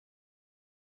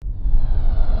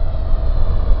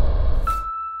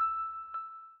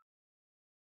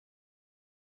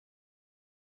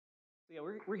Yeah,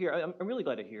 we're here. I'm really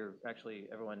glad to hear, actually,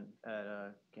 everyone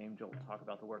at Game Jolt talk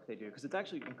about the work they do, because it's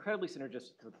actually incredibly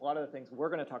synergistic with a lot of the things we're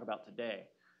going to talk about today.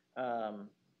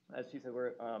 As she said,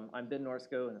 I'm Ben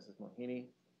Norskov, and this is Mohini.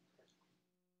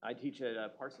 I teach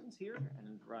at Parsons here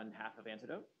and run half of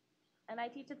Antidote. And I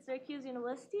teach at Syracuse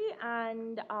University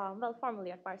and, well,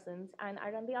 formerly at Parsons, and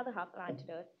I run the other half of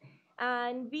Antidote.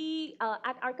 And we,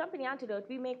 at our company Antidote,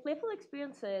 we make playful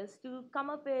experiences to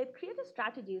come up with creative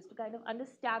strategies to kind of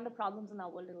understand the problems in our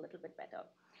world a little bit better.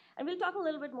 And we'll talk a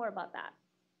little bit more about that.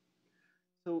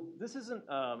 So this isn't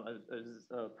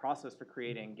a process for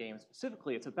creating games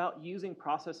specifically. It's about using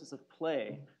processes of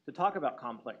play to talk about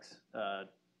complex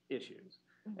issues.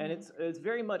 Mm-hmm. And it's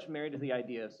very much married to the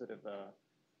idea of sort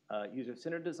of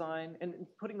user-centered design and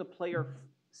putting the player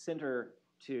center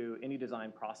to any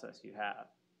design process you have.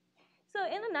 So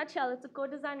in a nutshell, it's a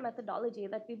co-design methodology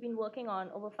that we've been working on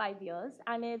over 5 years,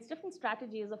 and it's different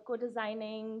strategies of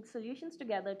co-designing solutions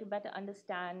together to better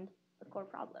understand the core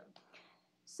problem.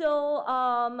 So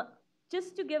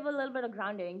just to give a little bit of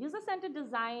grounding, user-centered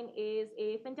design is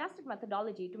a fantastic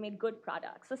methodology to make good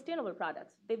products, sustainable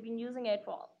products. They've been using it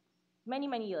for many,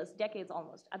 many years, decades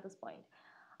almost at this point.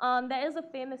 There is a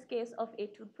famous case of a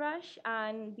toothbrush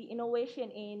and the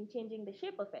innovation in changing the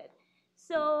shape of it.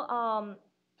 So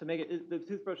to make it, the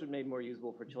toothbrush was made more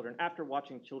usable for children after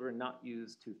watching children not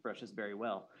use toothbrushes very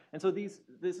well. And so this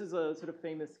is a sort of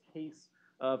famous case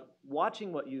of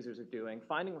watching what users are doing,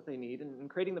 finding what they need, and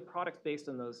creating the products based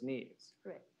on those needs.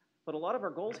 Right. But a lot of our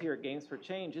goals here at Games for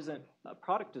Change isn't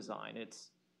product design,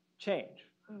 it's change.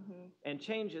 Mm-hmm. And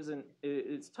change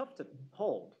it's tough to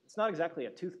hold. It's not exactly a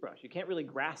toothbrush. You can't really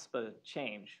grasp a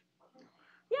change.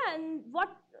 Yeah, and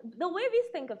the way we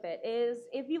think of it is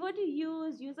if we were to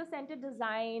use user-centered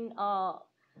design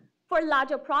for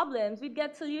larger problems, we'd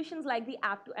get solutions like the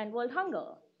app to end world hunger.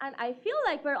 And I feel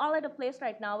like we're all at a place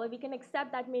right now where we can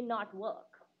accept that may not work.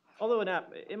 Although an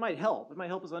app, it might help. It might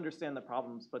help us understand the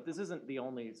problems, but this isn't the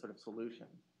only sort of solution.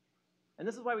 And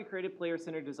this is why we created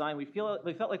player-centered design. We felt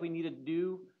like we needed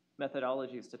new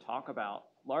methodologies to talk about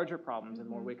larger problems and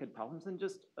more wicked problems than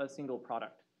just a single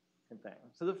product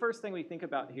thing. So the first thing we think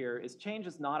about here is change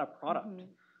is not a product.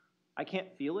 I can't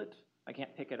feel it. I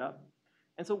can't pick it up.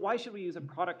 And so why should we use a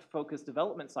product-focused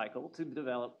development cycle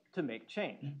to make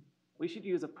change? We should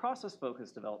use a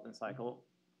process-focused development cycle.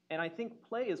 And I think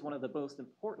play is one of the most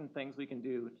important things we can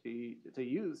do to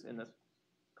use in this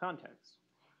context.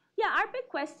 Yeah, our big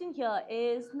question here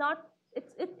is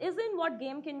it isn't what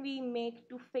game can we make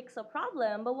to fix a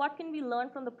problem, but what can we learn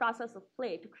from the process of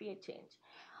play to create change?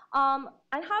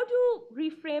 And how do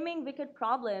reframing wicked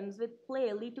problems with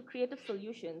play lead to creative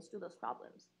solutions to those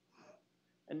problems?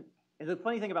 And the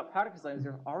funny thing about product design is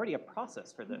there's already a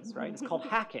process for this, right? It's called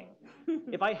hacking.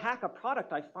 If I hack a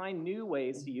product, I find new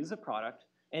ways to use a product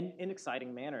in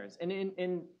exciting manners. And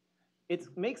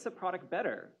it makes the product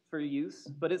better for use,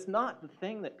 but it's not the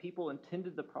thing that people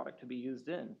intended the product to be used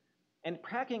in. And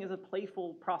hacking is a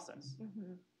playful process.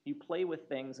 You play with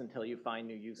things until you find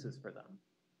new uses for them.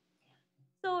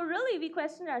 So really, we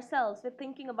question ourselves with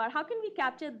thinking about how can we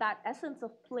capture that essence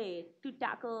of play to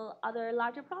tackle other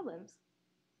larger problems?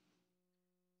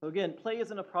 So again, play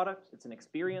isn't a product, it's an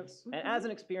experience. And as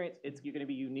an experience, you're going to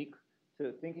be unique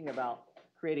to thinking about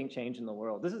creating change in the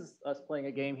world. This is us playing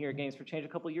a game here at Games for Change a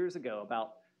couple years ago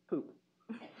about poop.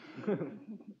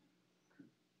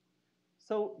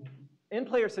 So in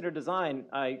player-centered design,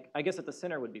 I guess at the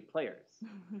center would be players.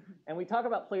 And we talk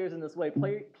about players in this way,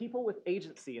 people with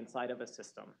agency inside of a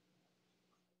system.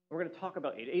 We're going to talk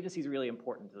about agency is really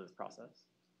important to this process.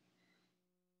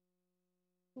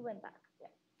 Who went back?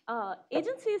 Yeah.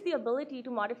 Agency is the ability to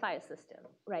modify a system,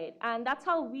 right? And that's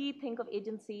how we think of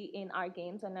agency in our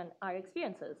games and in our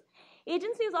experiences.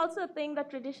 Agency is also a thing that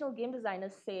traditional game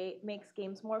designers say makes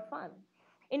games more fun.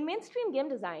 In mainstream game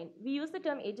design, we use the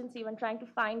term agency when trying to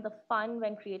find the fun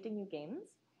when creating new games.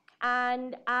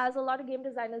 And as a lot of game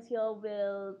designers here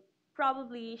will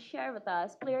probably share with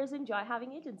us, players enjoy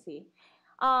having agency.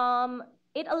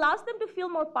 It allows them to feel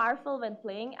more powerful when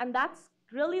playing, and that's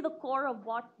really the core of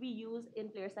what we use in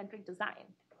player-centric design.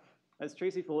 As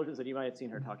Tracy Fullerton said, you might have seen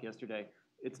her talk yesterday,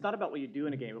 it's not about what you do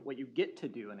in a game, but what you get to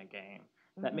do in a game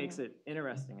that makes it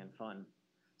interesting and fun.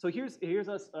 So here's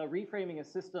us reframing a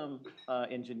system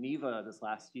in Geneva this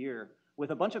last year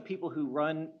with a bunch of people who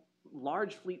run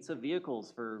large fleets of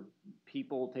vehicles for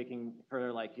people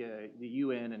for like the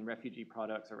UN and refugee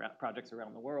projects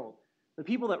around the world. The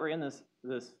people that were in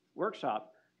this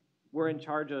workshop were in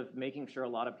charge of making sure a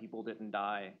lot of people didn't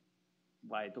die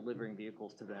by delivering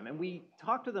vehicles to them. And we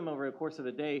talked to them over the course of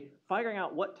a day, figuring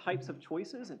out what types of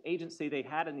choices and agency they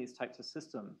had in these types of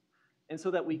systems. And so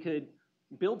that we could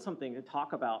build something to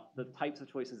talk about the types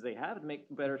of choices they have and make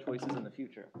better choices in the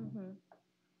future.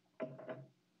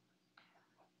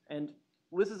 And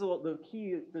this is the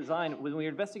key design. When we're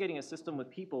investigating a system with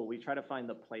people, we try to find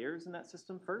the players in that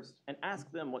system first and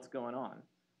ask them what's going on.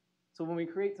 So when we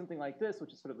create something like this,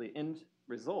 which is sort of the end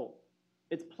result,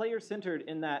 it's player-centered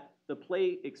in that the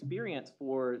play experience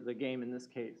for the game in this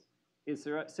case is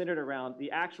centered around the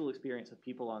actual experience of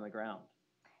people on the ground.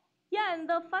 Yeah, and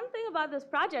the fun thing about this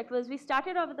project was we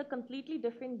started off with a completely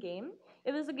different game.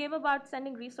 It was a game about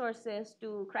sending resources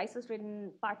to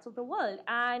crisis-ridden parts of the world.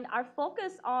 And our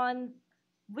focus on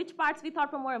which parts we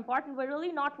thought were more important were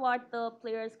really not what the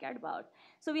players cared about.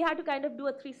 So we had to kind of do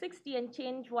a 360 and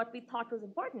change what we thought was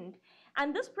important.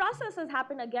 And this process has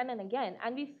happened again and again.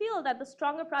 And we feel that the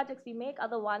stronger projects we make are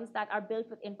the ones that are built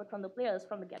with input from the players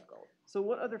from the get-go. So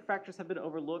what other factors have been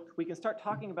overlooked? We can start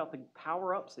talking about the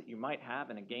power-ups that you might have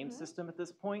in a game system at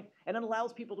this point, and it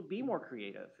allows people to be more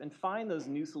creative and find those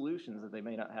new solutions that they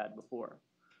may not have had before.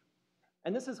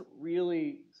 And this is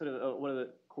really sort of one of the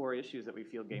core issues that we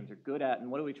feel games are good at, and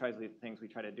what do we try to things we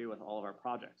try to do with all of our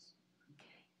projects.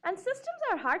 And systems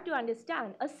are hard to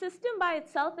understand. A system by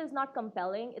itself is not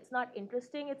compelling, it's not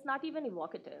interesting, it's not even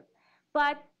evocative.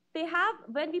 But they have,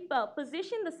 when we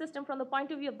position the system from the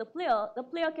point of view of the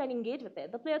player can engage with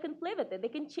it, the player can play with it, they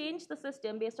can change the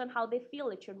system based on how they feel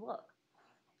it should work.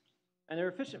 And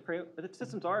the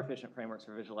systems are efficient frameworks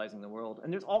for visualizing the world.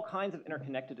 And there's all kinds of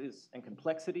interconnectedness and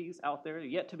complexities out there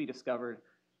yet to be discovered.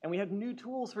 And we have new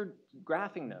tools for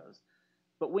graphing those.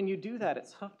 But when you do that,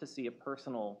 it's tough to see a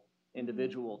personal,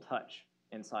 individual touch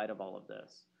inside of all of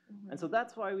this. And so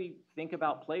that's why we think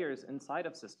about players inside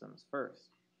of systems first.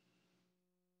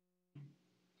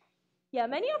 Yeah,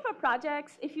 many of our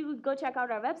projects, if you go check out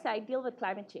our website, deal with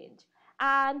climate change.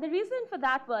 And the reason for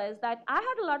that was that I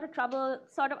had a lot of trouble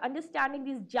sort of understanding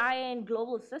these giant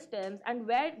global systems and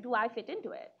where do I fit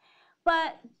into it.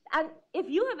 And if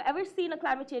you have ever seen a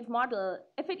climate change model,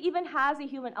 if it even has a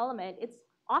human element, it's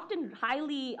often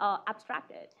highly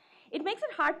abstracted. It makes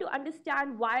it hard to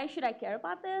understand why should I care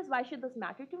about this, why should this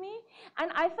matter to me? And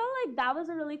I felt like that was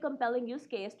a really compelling use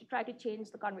case to try to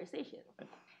change the conversation.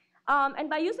 And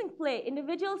by using play,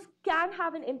 individuals can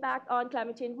have an impact on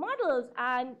climate change models,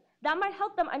 and that might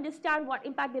help them understand what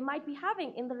impact they might be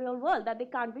having in the real world that they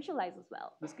can't visualize as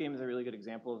well. This game is a really good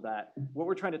example of that. What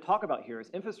we're trying to talk about here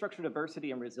is infrastructure diversity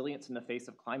and resilience in the face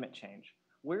of climate change.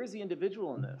 Where is the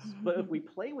individual in this? But if we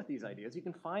play with these ideas, you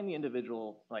can find the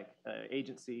individual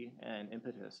agency and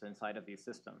impetus inside of these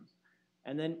systems.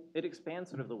 And then it expands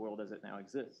sort of the world as it now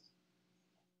exists.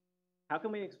 How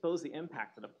can we expose the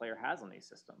impact that a player has on these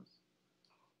systems?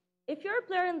 If you're a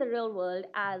player in the real world,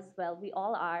 as well we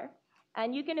all are,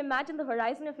 and you can imagine the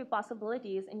horizon of your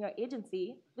possibilities in your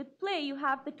agency, with play you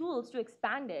have the tools to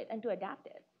expand it and to adapt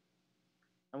it.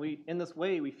 And in this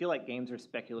way, we feel like games are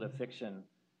speculative fiction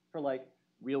for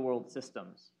real world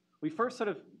systems. We first sort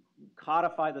of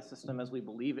codify the system as we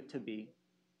believe it to be.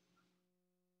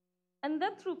 And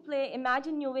then through play,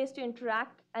 imagine new ways to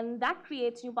interact, and that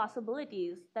creates new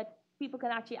possibilities that people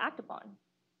can actually act upon.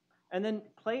 And then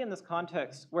play in this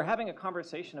context, we're having a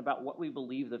conversation about what we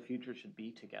believe the future should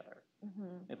be together.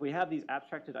 If we have these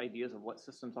abstracted ideas of what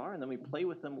systems are, and then we play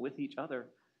with them with each other,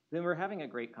 then we're having a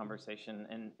great conversation,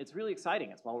 and it's really exciting.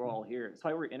 It's why we're all here. It's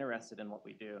why we're interested in what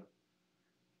we do.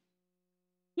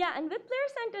 Yeah, and with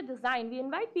player-centered design, we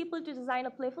invite people to design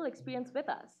a playful experience with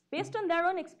us, based on their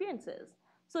own experiences.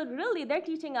 So really, they're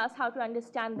teaching us how to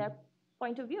understand their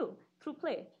point of view through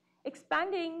play,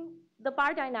 expanding the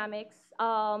power dynamics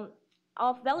of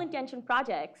well-intentioned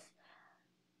projects,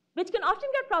 which can often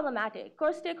get problematic.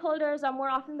 Core stakeholders are more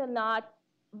often than not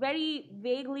very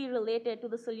vaguely related to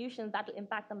the solutions that will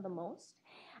impact them the most.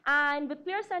 And with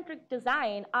player-centric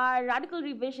design, our radical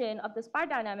revision of this power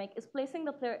dynamic is placing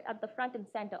the player at the front and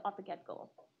center of the get-go.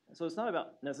 So it's not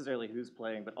about necessarily who's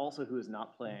playing, but also who is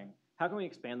not playing. How can we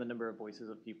expand the number of voices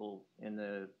of people in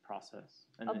the process?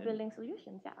 Of building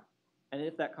solutions, yeah. And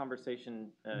if that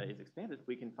conversation is expanded,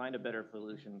 we can find a better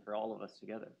solution for all of us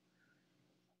together.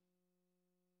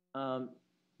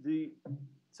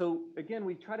 So again,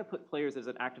 we try to put players as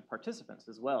active participants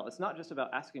as well. It's not just about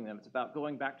asking them, it's about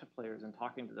going back to players and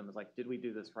talking to them as did we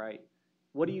do this right?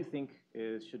 What do you think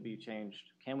should be changed?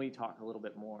 Can we talk a little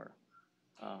bit more?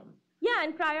 Yeah,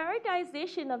 and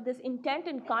prioritization of this intent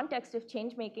and context of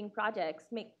change-making projects,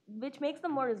 which makes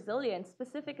them more resilient,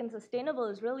 specific, and sustainable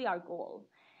is really our goal.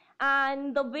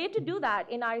 And the way to do that,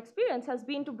 in our experience, has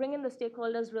been to bring in the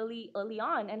stakeholders really early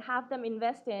on and have them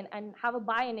invest in and have a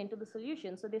buy-in into the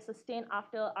solution so they sustain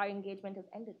after our engagement has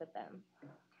ended with them.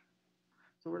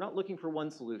 So we're not looking for one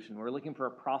solution. We're looking for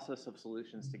a process of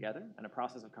solutions together and a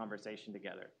process of conversation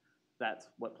together. That's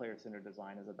what player-centered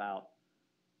design is about.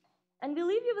 And we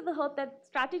leave you with the hope that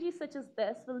strategies such as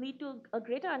this will lead to a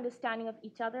greater understanding of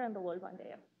each other and the world one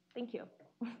day. Thank you.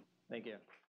 Thank you.